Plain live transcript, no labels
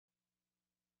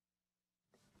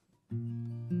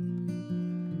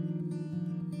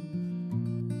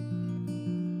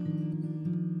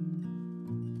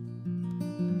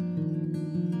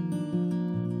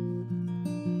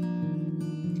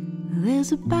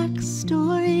There's a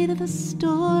backstory to the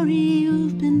story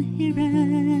you've been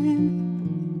hearing.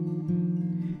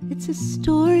 It's a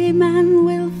story man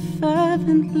will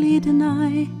fervently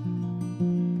deny.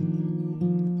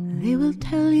 They will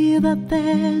tell you that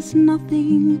there's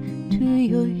nothing to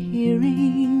your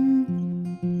hearing,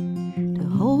 to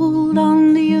hold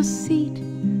on to your seat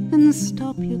and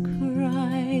stop your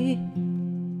cry.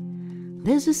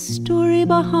 There's a story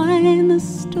behind the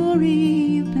story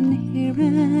you've been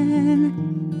hearing.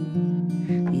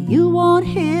 You won't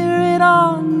hear it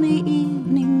on the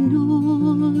evening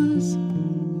news.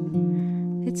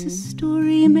 It's a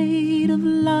story made of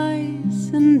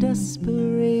lies and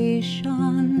desperation,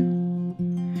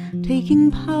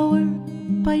 taking power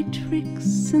by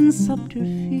tricks and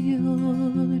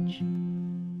subterfuge.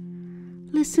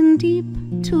 Listen deep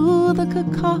to the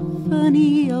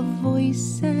cacophony of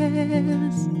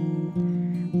voices,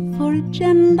 for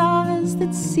agendas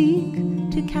that seek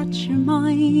to catch your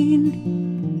mind,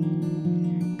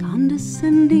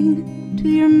 condescending to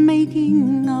your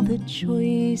making of the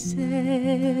choices,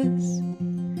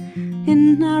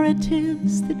 in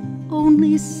narratives that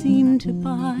only seem to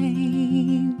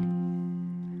bind.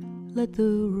 Let the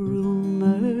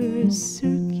rumors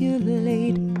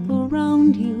circulate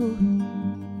around you,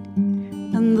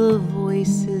 and the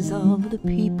voices of the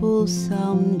people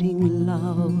sounding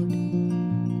loud.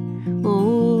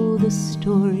 Oh, the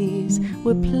stories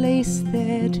were placed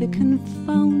there to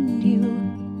confound you,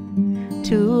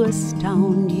 to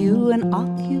astound you and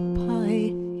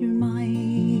occupy your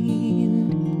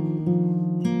mind.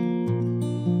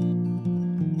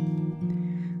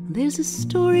 There's a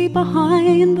story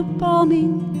behind the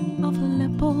bombing of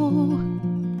Aleppo.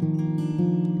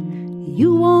 You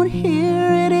won't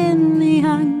hear it in the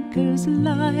anchor's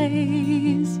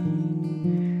lies.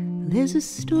 There's a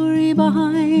story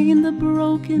behind the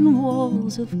broken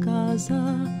walls of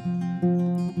Gaza,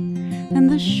 and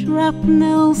the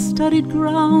shrapnel-studded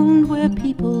ground where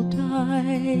people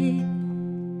die.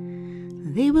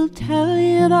 They will tell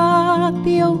you that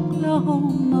the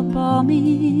Oklahoma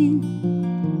bombing,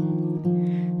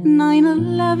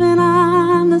 9/11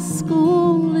 and the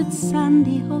school at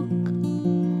Sandy Hook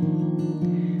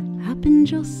happened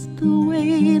just the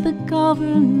way the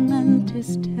government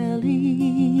is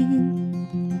telling.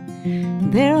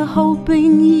 They're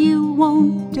hoping you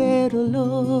won't dare to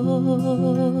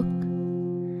look,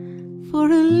 for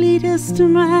elitist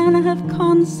men have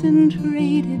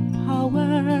concentrated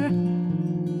power,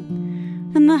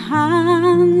 and the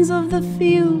hands of the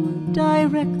few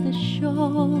direct the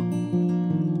show.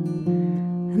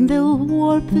 And they'll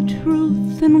warp the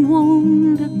truth and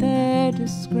wound at their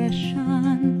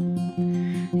discretion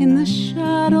in the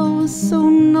shadows, so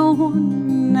no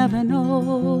one ever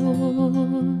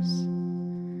knows.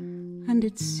 And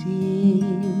it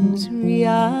seems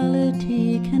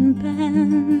reality can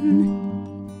bend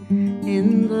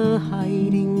in the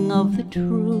hiding of the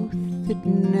truth that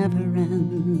never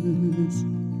ends.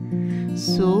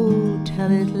 So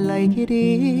tell it like it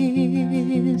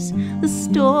is. The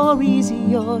story's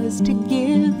yours to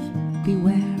give.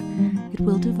 Beware, it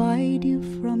will divide you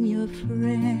from your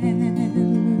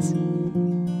friends.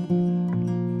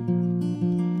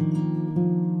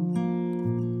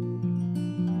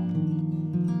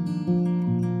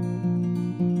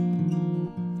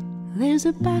 There's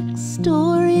a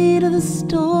backstory to the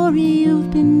story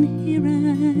you've been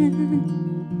hearing.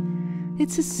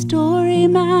 It's a story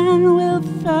man will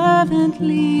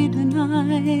fervently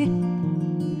deny.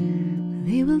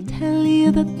 They will tell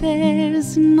you that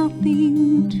there's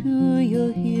nothing to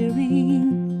your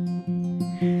hearing,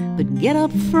 but get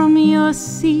up from your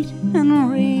seat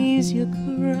and raise your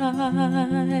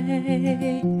cry.